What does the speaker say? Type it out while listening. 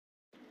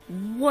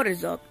What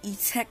is up,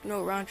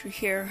 eTechno Roundtree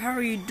here. How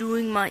are you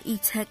doing, my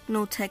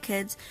eTechno tech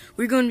heads?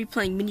 We're going to be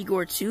playing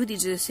Minigore 2.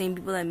 These are the same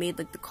people that made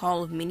like the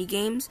Call of Mini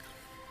games.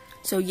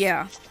 So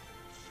yeah.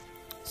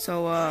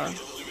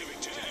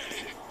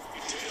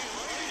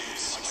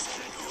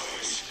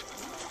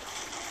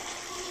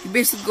 You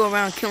basically go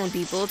around killing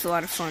people. It's a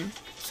lot of fun.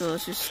 So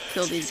let's just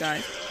kill these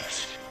guys.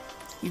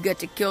 You get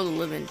to kill the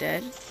living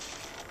dead.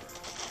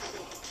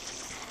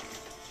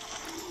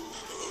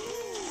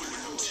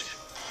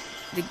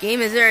 The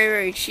game is very,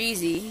 very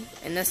cheesy,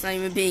 and that's not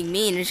even being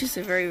mean, it's just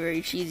a very,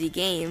 very cheesy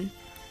game.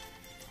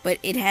 But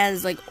it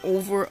has like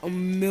over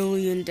 1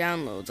 million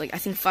downloads, like I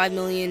think 5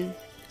 million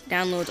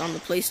downloads on the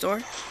Play Store.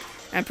 And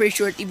I'm pretty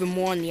sure it's even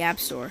more on the App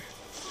Store.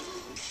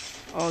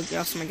 Oh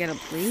gosh, am I gonna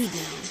bleed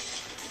now?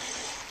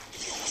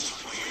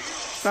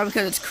 Probably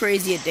because it's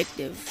crazy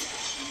addictive.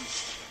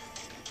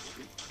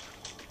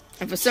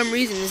 And for some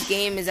reason, this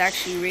game is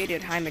actually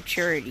rated high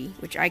maturity,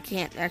 which I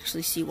can't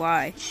actually see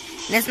why.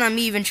 And that's not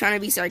me even trying to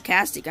be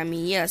sarcastic. I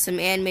mean, yeah,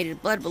 some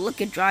animated blood, but look,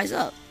 it dries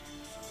up.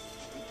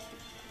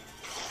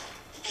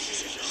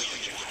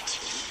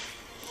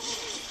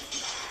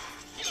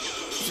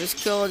 Just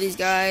kill these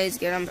guys,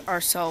 get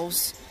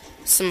ourselves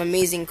some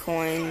amazing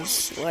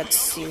coins. Let's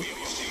see.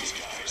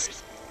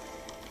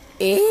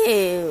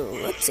 Ew,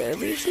 what's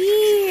over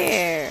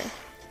here?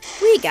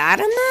 We got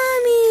a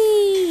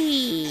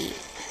mummy!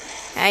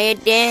 How you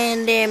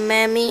doing there,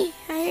 mommy?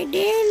 How you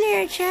doing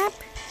there, chap?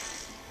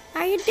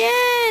 How you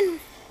doing?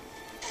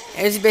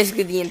 This is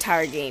basically the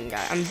entire game,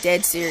 guys. I'm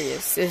dead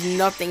serious. There's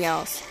nothing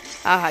else.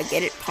 Haha,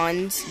 get it?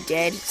 Puns?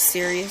 Dead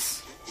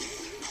serious?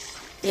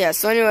 Yeah,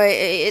 so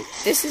anyway,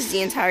 this is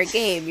the entire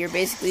game. You're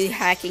basically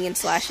hacking and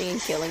slashing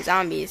and killing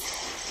zombies.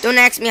 Don't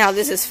ask me how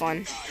this is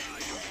fun.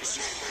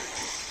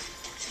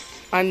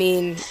 I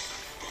mean,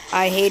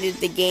 I hated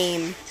the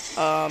game,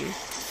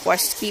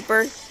 Quest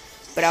Keeper,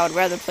 but I would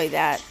rather play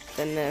that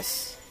than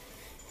this.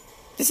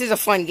 This is a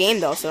fun game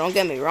though, so don't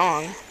get me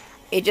wrong.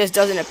 It just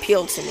doesn't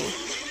appeal to me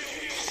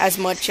as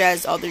much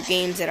as other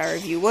games that I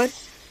review would.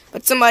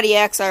 But somebody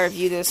asked I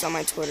review this on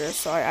my Twitter,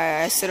 so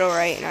I said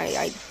alright,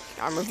 and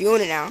I'm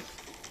reviewing it now.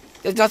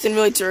 There's nothing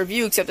really to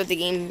review except that the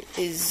game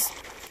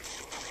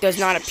does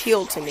not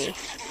appeal to me.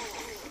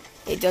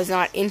 It does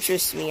not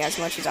interest me as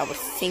much as I would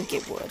think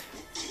it would.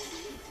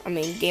 I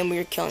mean, game where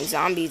you're killing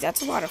zombies,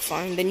 that's a lot of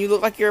fun. Then you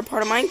look like you're a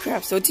part of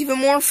Minecraft, so it's even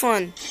more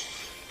fun.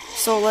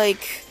 So,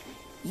 like,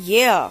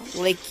 yeah,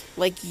 like,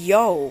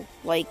 yo,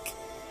 like,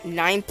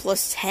 9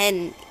 plus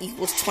 10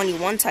 equals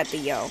 21 type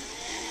of yo.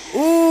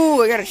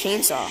 Ooh, I got a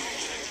chainsaw.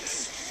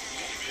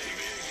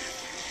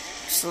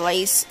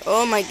 Slice.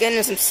 Oh my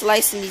goodness, I'm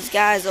slicing these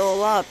guys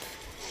all up.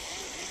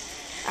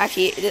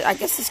 Actually, I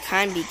guess this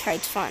can be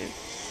quite fun.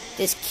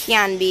 This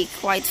can be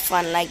quite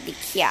fun, like the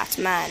cat,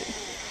 man.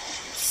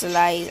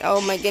 Slice. Oh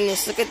my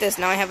goodness, look at this.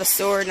 Now I have a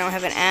sword, now I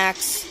have an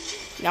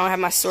axe. Now I have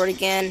my sword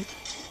again.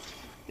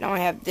 Now I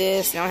have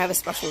this, now I have a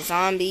special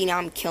zombie, now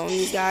I'm killing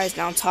these guys,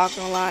 now I'm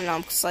talking a lot, now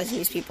I'm slicing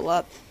these people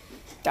up.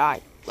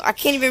 Die. I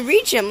can't even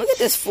reach him, look at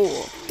this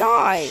fool.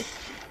 Die.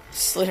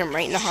 Slit him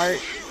right in the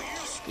heart.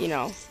 You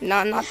know,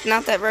 not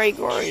that very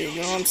gory,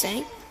 you know what I'm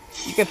saying?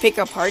 You can pick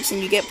up hearts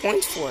and you get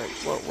points for it.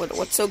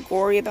 What's so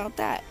gory about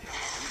that?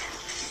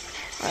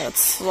 Alright, let's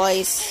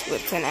slice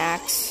with an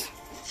axe.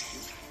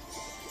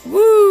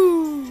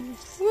 Woo!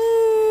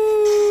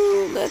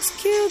 Woo! Let's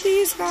kill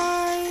these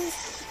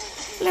guys.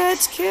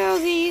 Let's kill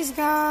these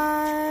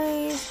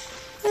guys.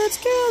 Let's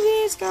kill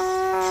these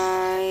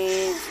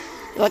guys.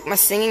 You like my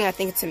singing? I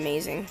think it's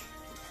amazing.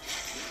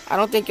 I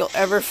don't think you'll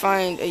ever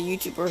find a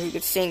YouTuber who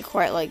could sing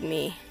quite like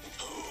me.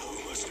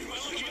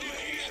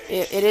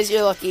 It is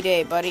your lucky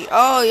day, buddy.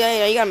 Oh,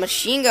 yeah, you got a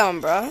machine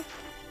gun, bruh.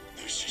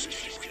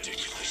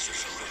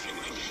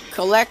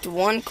 Collect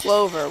 1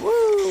 clover.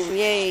 Woo!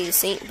 Yay,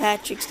 St.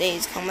 Patrick's Day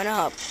is coming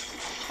up.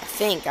 I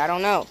think, I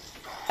don't know.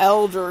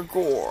 Elder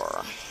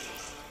Gore.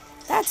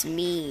 That's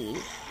mean.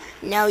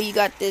 Now you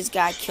got this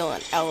guy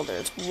killing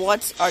elders.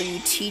 What are you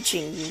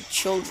teaching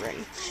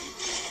children?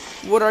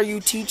 What are you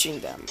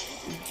teaching them?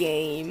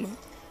 Game.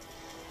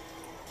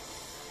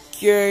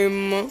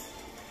 Game.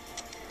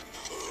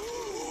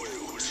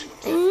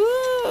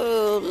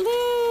 Ooh,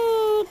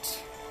 loot.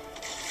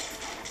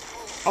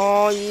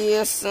 Oh,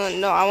 yes.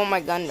 No, I want my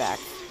gun back.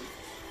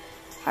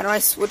 How do I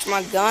switch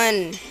my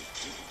gun?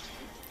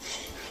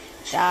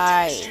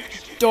 Die.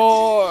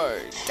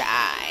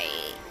 Die.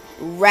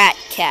 Rat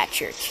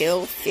catcher,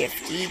 kill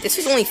 50. This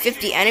is only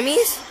 50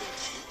 enemies?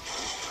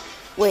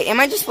 Wait, am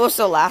I just supposed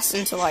to last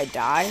until I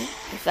die?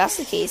 If that's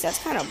the case,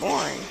 that's kind of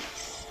boring.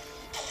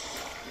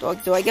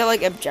 Do I get,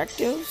 like,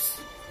 objectives?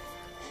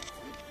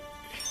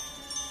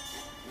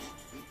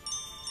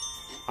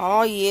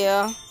 Oh,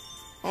 yeah.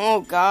 Oh,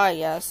 God,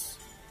 yes.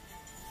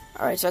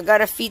 Alright, so I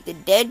gotta defeat the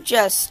dead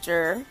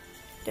jester,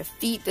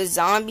 defeat the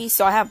zombie,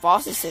 so I have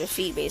bosses to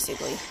defeat,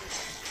 basically.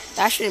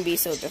 That shouldn't be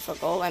so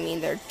difficult. I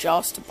mean, they're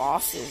just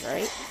bosses,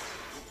 right?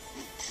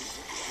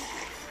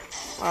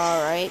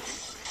 Alright.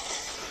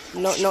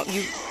 No,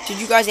 did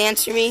you guys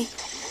answer me?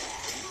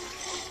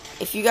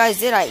 if you guys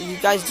did, you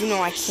guys do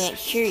know I can't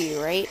hear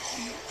you, right?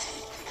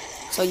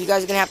 So you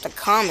guys are gonna have to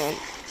comment.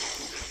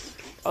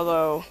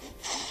 Although,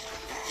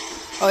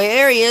 oh,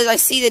 there he is. I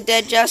see the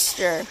dead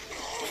jester.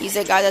 He's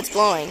the guy that's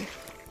glowing.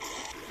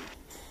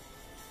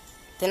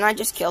 Didn't I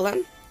just kill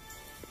him?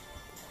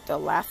 The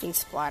laughing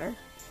splatter?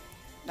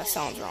 That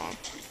sounds wrong.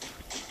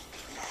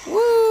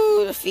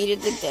 Woo!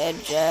 Defeated the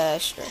dead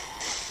jester.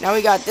 Now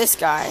we got this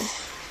guy.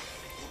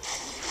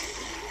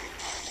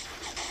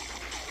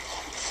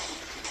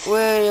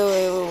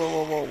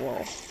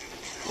 Whoa.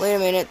 Wait a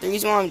minute. The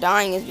reason why I'm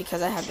dying is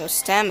because I have no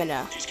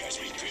stamina.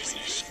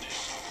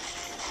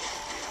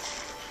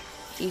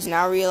 He's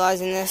now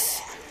realizing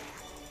this.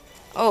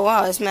 Oh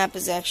wow, this map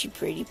is actually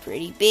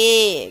pretty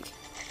big.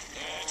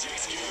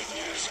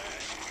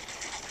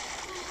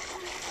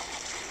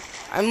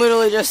 I'm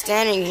literally just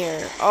standing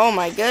here. Oh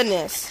my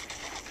goodness.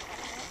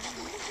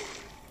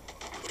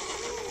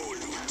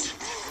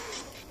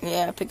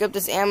 Yeah, pick up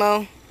this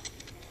ammo.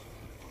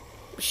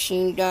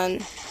 Machine gun.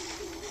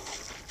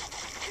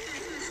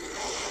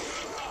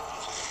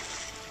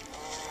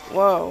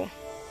 Whoa.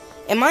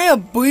 Am I a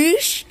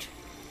beast?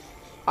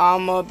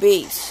 I'm a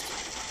beast.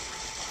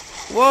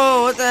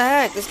 Whoa, what the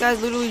heck? This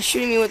guy's literally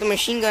shooting me with a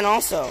machine gun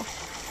also.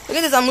 Look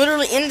at this, I'm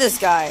literally in this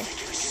guy.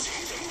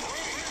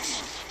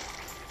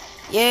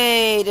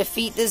 Yay,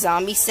 defeat the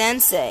zombie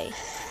sensei.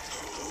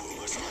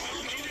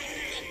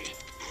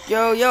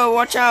 Yo,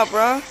 watch out,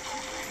 bruh.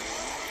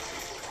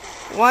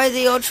 Why are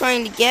they all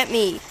trying to get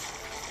me?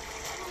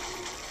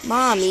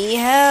 Mommy,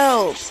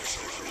 help.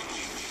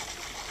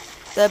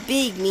 The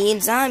big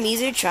mean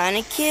zombies are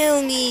trying to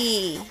kill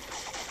me.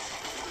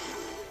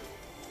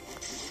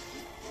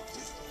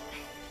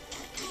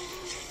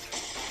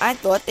 I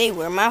thought they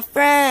were my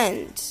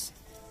friends.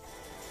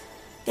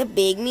 The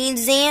big mean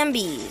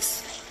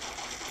zombies.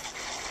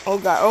 Oh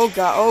god.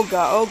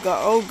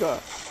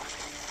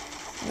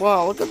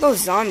 Whoa, look at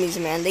those zombies,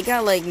 man. They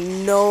got like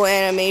no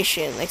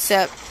animation.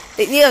 Except,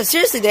 yeah,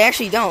 seriously, they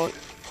actually don't.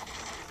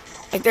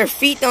 Like their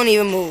feet don't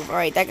even move.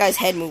 Alright, that guy's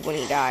head moved when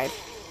he died.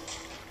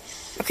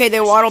 Okay,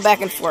 they waddle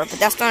back and forth, but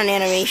that's not an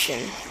animation.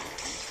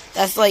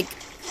 That's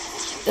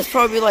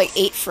probably like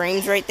 8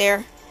 frames right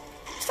there.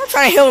 Stop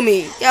trying to heal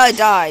me. Yeah,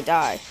 die.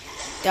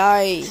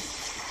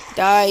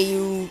 Die,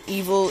 you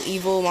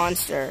evil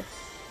monster.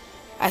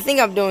 I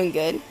think I'm doing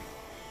good.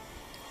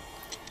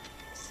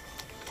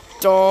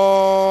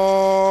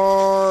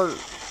 Darn.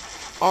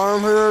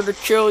 I'm here to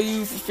kill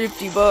you for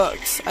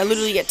 $50. I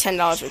literally get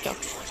 $10 for a kill.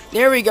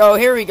 There we go.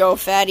 Here we go.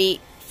 Fatty.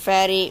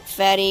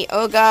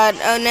 Oh god.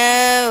 Oh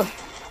no.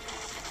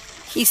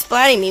 He's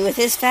splatting me with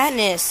his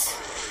fatness.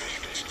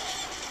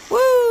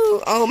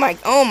 Woo. Oh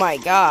my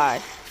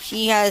god.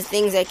 He has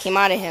things that came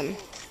out of him.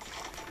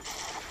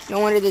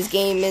 No wonder this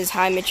game is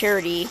high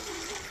maturity.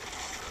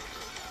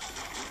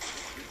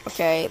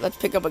 Okay, let's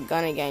pick up a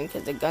gun again,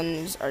 because the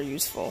guns are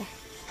useful.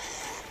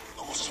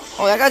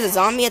 Oh, that guy's a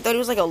zombie? I thought he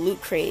was like a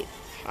loot crate.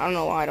 I don't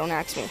know why, don't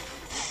ask me.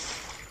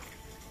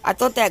 I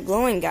thought that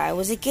glowing guy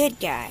was a good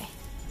guy.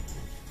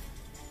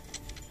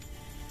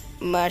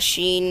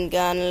 Machine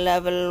gun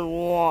level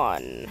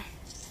 1.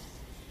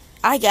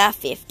 I got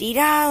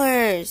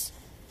 $50.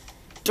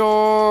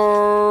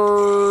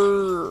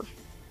 Door.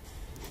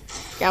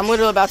 Yeah, I'm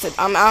literally about to.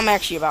 I'm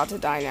actually about to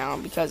die now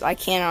because I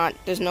cannot.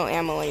 There's no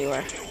ammo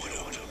anywhere.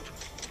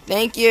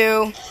 Thank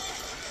you.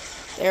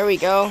 There we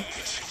go.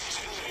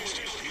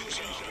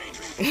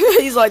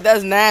 He's like,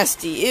 that's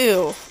nasty.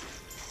 Ew.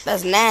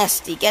 That's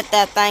nasty. Get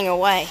that thing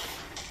away.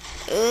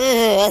 Ugh,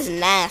 that's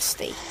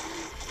nasty.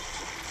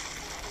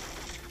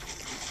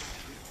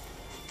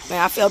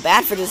 Man, I feel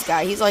bad for this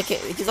guy. He's like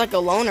a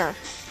loner.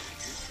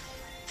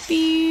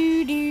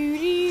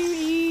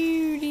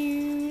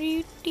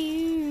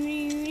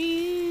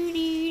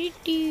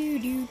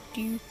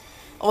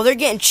 Oh, they're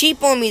getting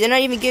cheap on me. They're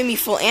not even giving me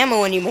full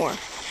ammo anymore.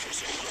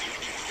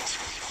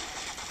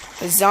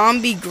 A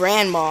zombie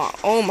grandma.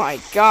 Oh my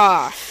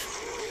gosh.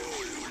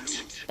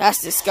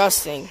 That's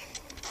disgusting.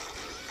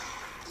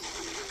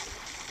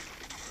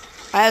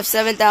 I have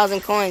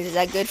 7,000 coins. Is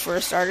that good for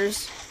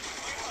starters?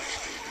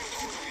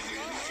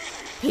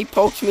 He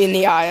poked me in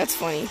the eye. That's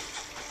funny.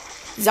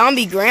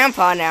 Zombie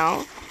grandpa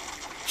now.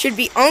 Should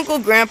be Uncle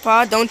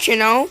Grandpa, don't you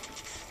know?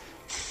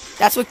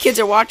 That's what kids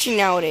are watching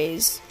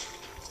nowadays.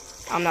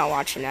 I'm not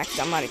watching that because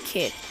I'm not a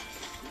kid.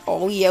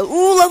 Oh yeah.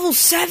 Ooh, level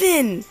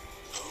 7!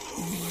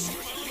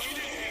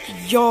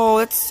 Yo,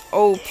 that's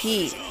OP.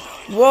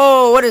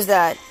 Whoa, what is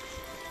that?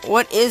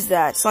 What is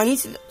that? So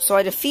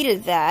I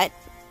defeated that.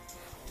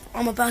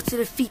 I'm about to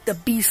defeat the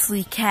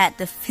beastly cat.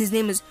 His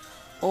name is...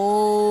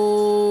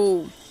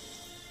 Oh...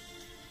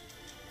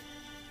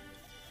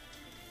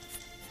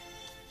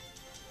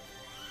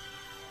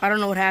 I don't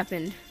know what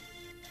happened.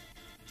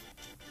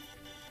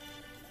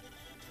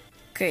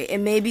 Okay, it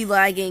may be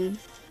lagging.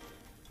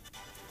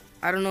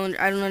 I don't know.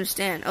 I don't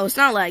understand. Oh, it's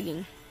not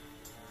lagging.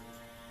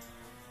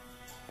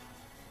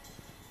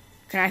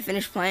 Can I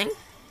finish playing?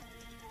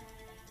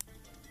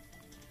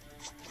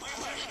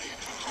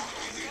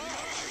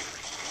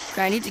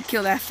 Okay, I need to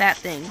kill that fat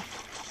thing.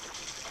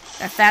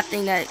 That fat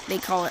thing that they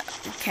call it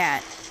a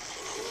cat.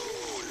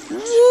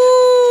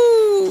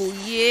 Woo!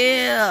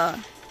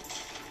 Yeah!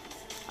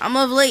 I'm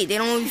of late. They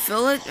don't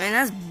refill it? Man,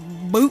 that's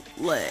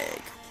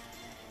bootleg.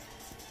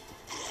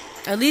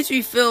 At least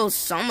refill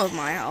some of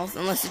my health,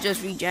 unless it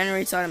just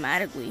regenerates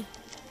automatically.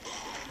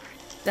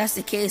 If that's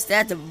the case,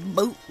 that's a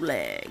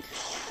bootleg.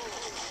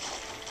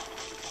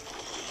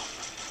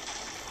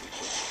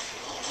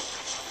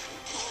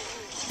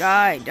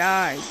 Die,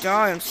 die,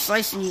 die. I'm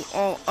slicing you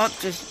all up.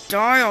 Just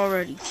die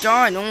already.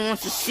 Die. No one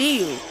wants to see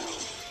you.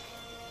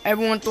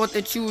 Everyone thought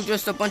that you were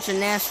just a bunch of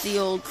nasty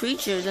old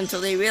creatures until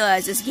they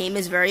realized this game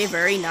is very,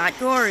 very not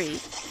gory.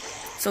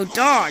 So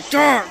die,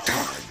 die,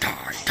 die,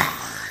 die, die.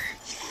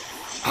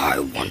 I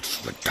want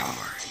to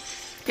die.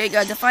 Okay,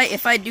 guys,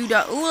 if I do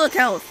die, ooh, look,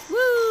 health.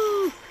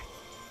 Woo! I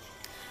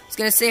was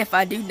gonna say if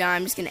I do die,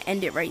 I'm just gonna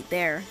end it right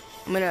there.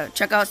 I'm gonna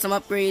check out some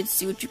upgrades,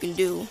 see what you can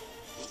do,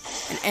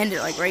 and end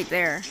it like right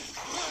there.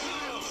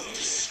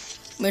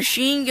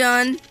 Machine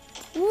gun.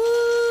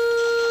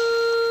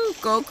 Woo!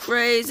 Go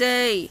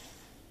crazy.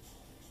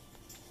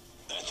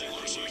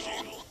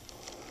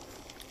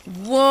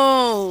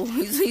 Whoa!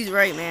 He's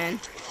right, man.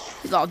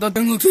 He's all, that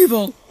thing looks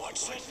evil.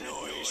 What's that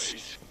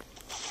noise?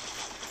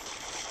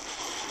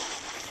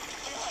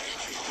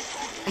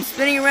 I'm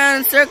spinning around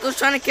in circles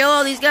trying to kill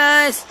all these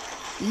guys.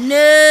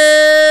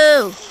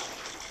 No!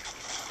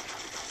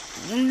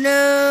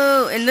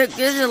 No! And look,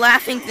 there's a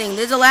laughing thing.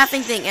 There's a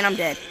laughing thing, and I'm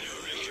dead.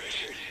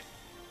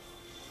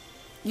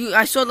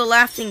 I saw the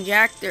laughing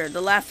jack there, the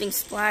laughing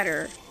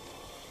splatter.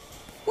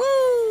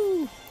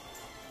 Woo!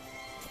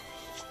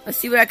 Let's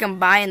see what I can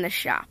buy in the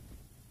shop.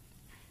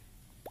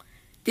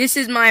 This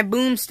is my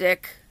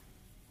boomstick.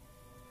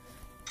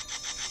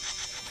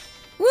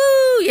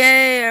 Woo!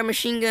 Yay! Our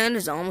machine gun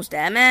is almost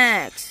at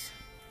max.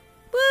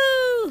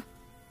 Woo!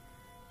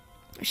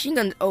 Machine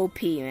gun's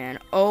OP, man.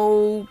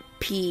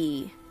 OP.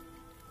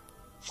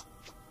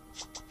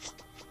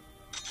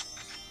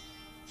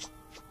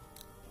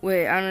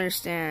 Wait, I don't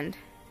understand.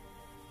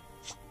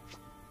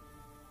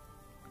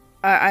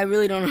 I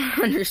really don't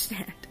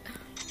understand.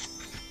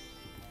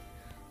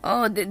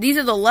 Oh, these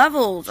are the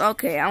levels.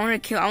 Okay, I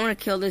want to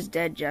kill this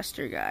dead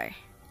jester guy.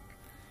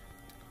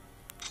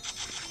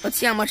 Let's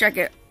see how much I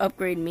can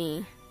upgrade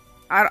me.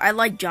 I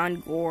like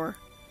John Gore,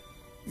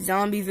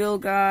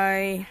 Zombieville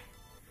guy,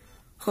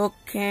 Hook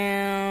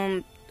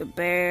Cam, the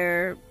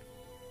bear,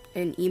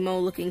 an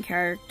emo-looking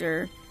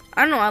character.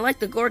 I don't know. I like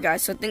the Gore guy,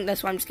 so I think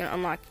that's why I'm just gonna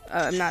unlock.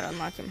 Not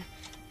unlock him.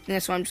 I think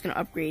that's why I'm just gonna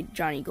upgrade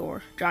John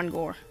Gore.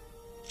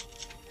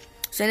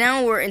 So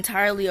now we're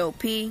entirely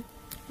OP.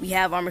 We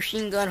have our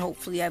machine gun,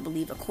 hopefully, I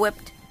believe,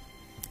 equipped.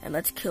 And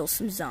let's kill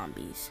some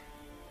zombies.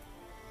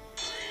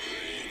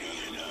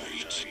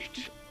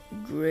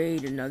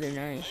 Great, another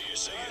night.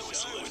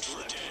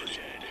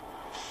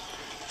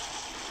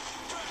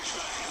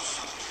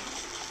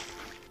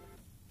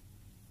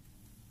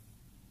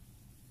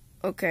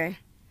 Okay.